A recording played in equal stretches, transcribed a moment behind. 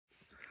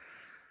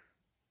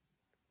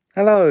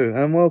Hello,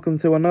 and welcome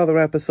to another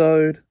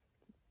episode,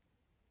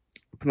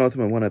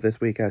 penultimate one of this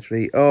week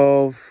actually,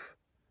 of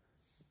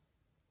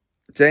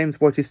James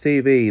Watches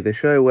TV, the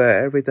show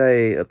where every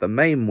day of the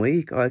main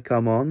week I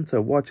come on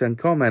to watch and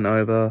comment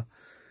over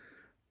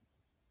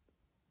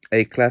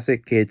a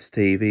classic kids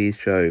TV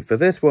show. For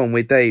this one,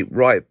 we date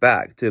right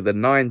back to the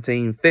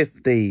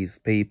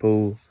 1950s,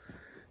 people,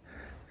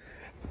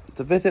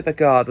 to visit the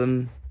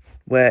garden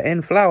where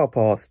in flower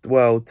pots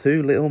dwell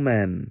two little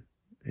men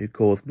who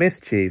cause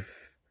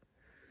mischief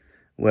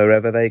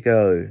wherever they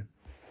go.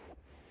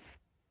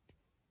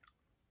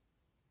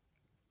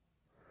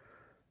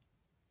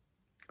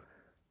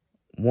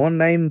 One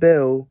named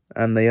Bill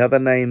and the other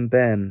named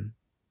Ben.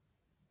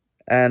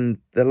 And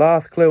the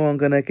last clue I'm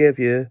going to give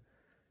you...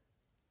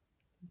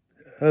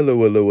 Hello,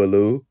 hello,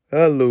 hello,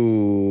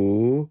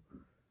 hello.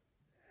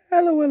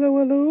 Hello, hello,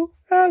 hello,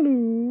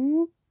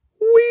 hello.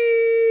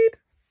 Weed!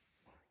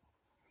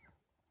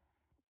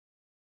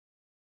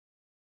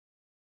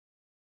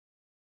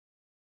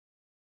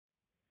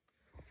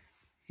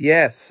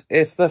 Yes,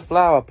 it's the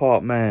Flower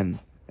Pot Men.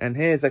 And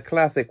here's a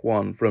classic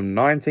one from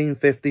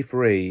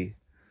 1953.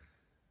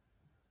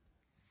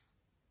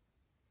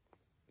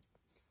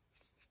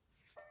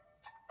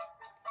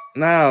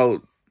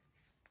 Now,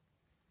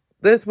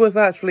 this was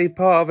actually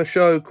part of a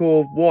show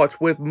called Watch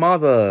with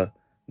Mother,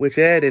 which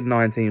aired in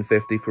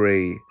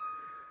 1953.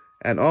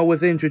 And I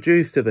was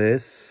introduced to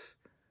this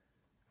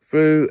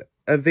through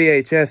a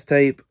VHS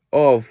tape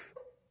of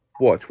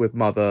Watch with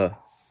Mother.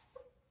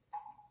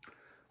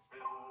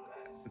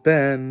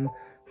 Ben,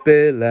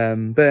 Bill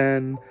and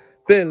Ben,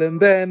 Bill and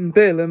Ben,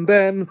 Bill and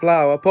Ben,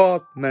 Flower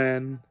Pot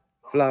Men,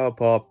 Flower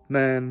Pot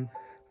Men,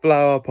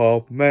 Flower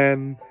Pot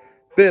Men,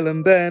 Bill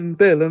and Ben,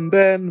 Bill and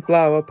Ben,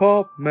 Flower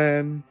Pot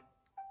Men.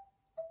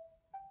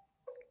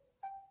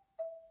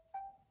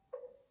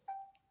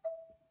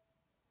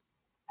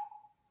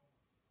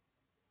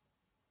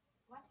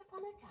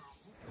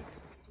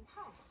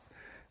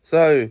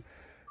 So,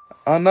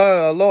 I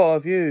know a lot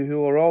of you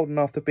who are old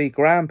enough to be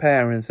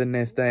grandparents in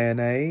this day and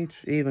age,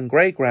 even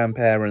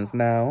great-grandparents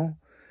now,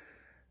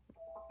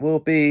 will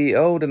be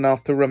old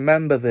enough to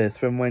remember this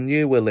from when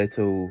you were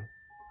little.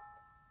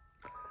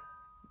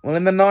 Well,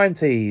 in the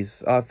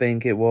 90s, I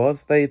think it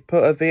was, they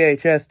put a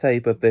VHS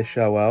tape of this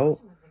show out.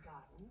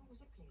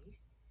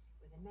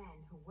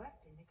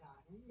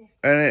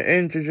 And it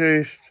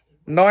introduced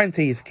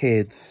 90s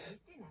kids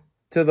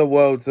to the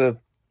worlds of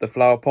the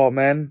Flower Pot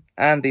Men,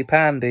 Andy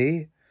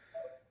Pandy,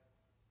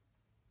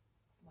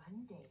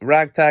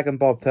 Ragtag and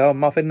Bobtail,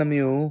 Muffin the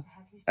Mule,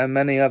 and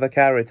many other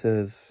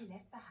characters.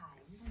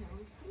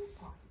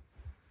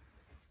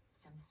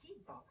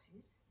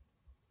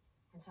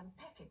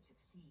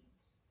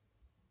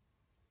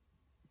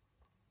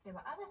 There were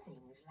other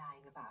things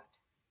lying about.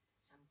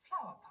 Some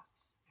flower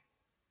pots.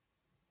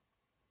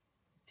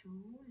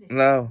 Two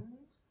little ones.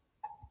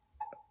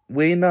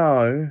 We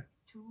know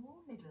two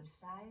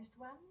middle-sized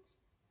ones.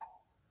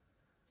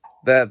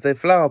 That the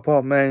Flower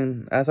Pot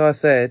Men, as I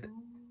said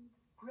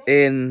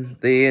in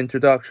the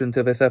introduction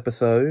to this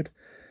episode,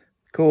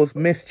 cause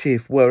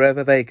mischief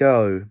wherever they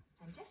go.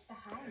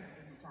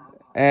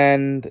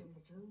 And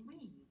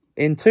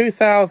in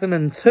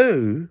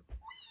 2002,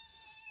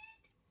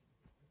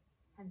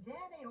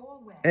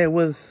 it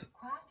was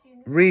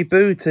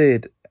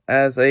rebooted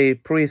as a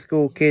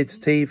preschool kids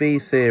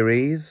TV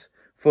series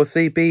for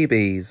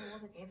CBeebies.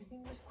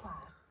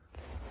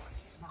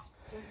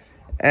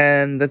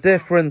 And the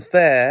difference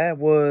there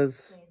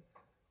was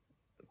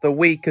the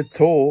weed could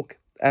talk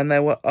and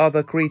there were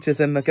other creatures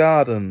in the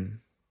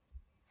garden.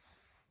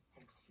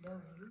 And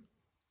slowly,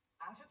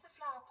 out of the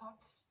flower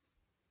pots,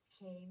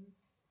 came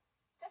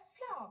the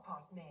Flower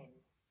Pot Men.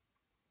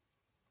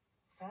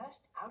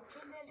 First, out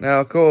came their Now,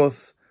 of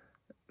course,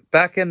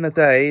 back in the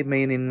day,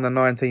 meaning the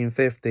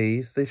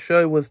 1950s, this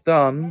show was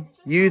done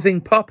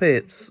using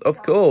puppets,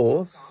 of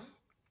course.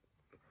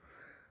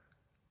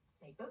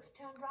 They both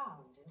turned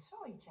round and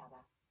saw each other.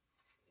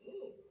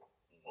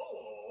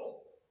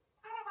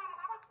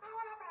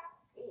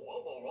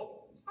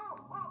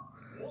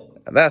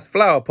 That's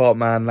Flower Pot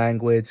Man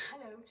language.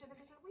 Hello to the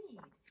little weed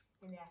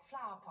in their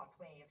flower pot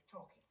way of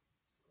talking.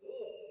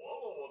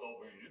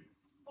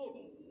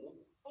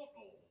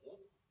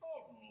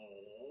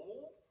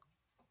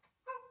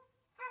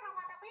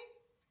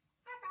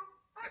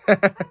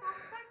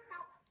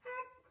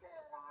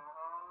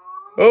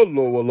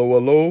 Hello, hello,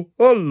 hello,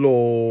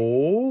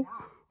 hello.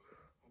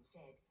 And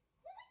said,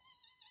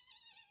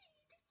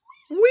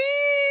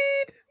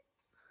 Weed.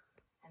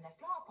 and the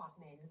flower pot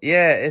men.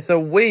 Yeah, it's a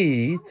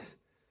weed,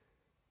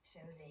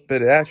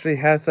 but it actually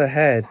has the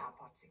head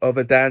of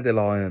a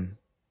dandelion.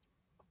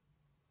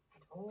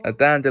 A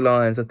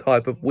dandelion's a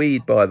type of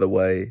weed, by the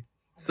way.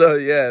 So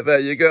yeah, there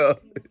you go.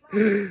 After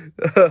a time,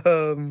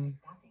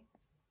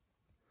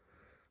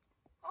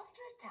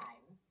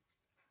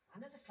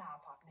 one of the flower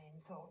pot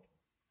men thought,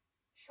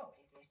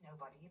 surely there's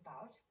nobody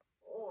about.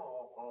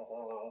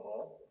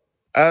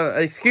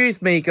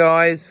 Excuse me,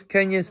 guys.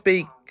 Can you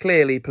speak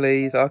clearly,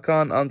 please? I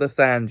can't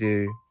understand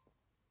you.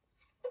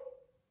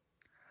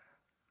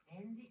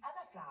 Then the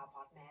other flower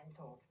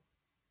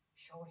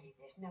Surely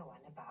there's no one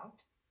about.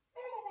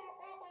 And he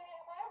popped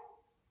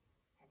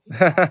his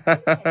head up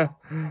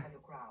to have a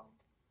look round.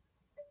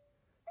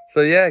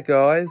 So yeah,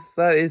 guys,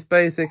 that is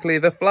basically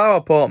the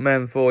Flower Pot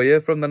Men for you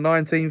from the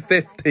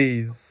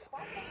 1950s.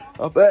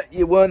 I bet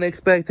you weren't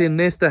expecting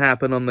this to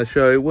happen on the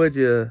show, would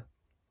you?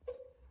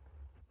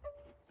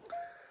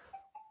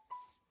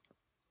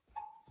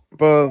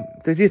 But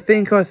did you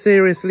think I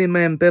seriously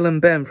meant Bill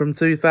and Ben from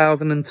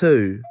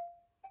 2002?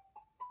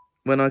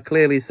 When I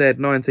clearly said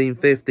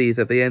 1950s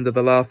at the end of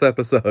the last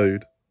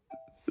episode.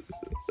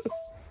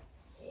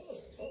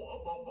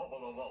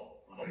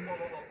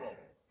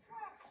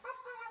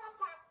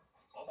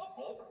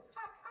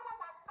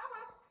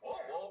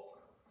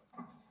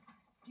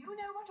 Do you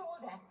know what all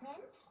that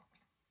meant?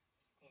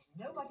 There's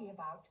nobody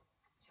about,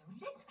 so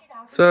let's get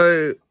out.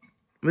 So,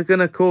 we're going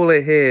to call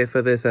it here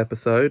for this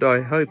episode.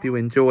 I hope you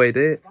enjoyed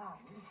it.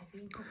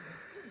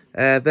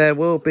 There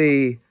will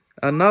be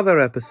another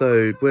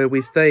episode where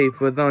we stay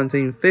for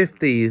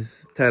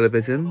 1950s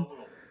television.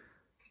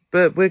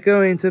 But we're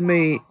going to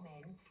meet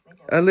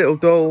a little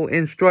doll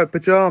in striped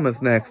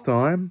pajamas next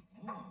time.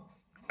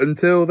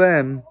 Until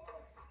then,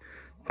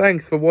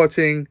 thanks for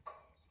watching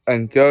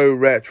and go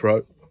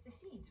retro.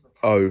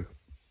 Oh.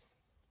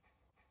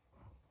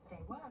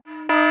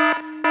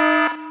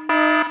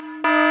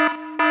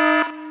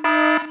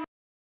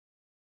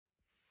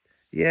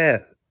 Yeah.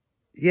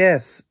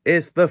 Yes,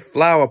 it's the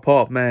Flower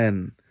Pot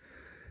Men.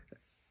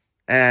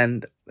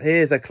 And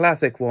here's a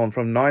classic one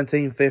from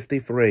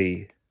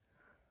 1953.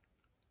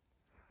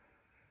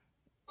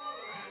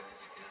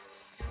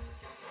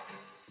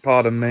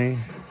 Pardon me.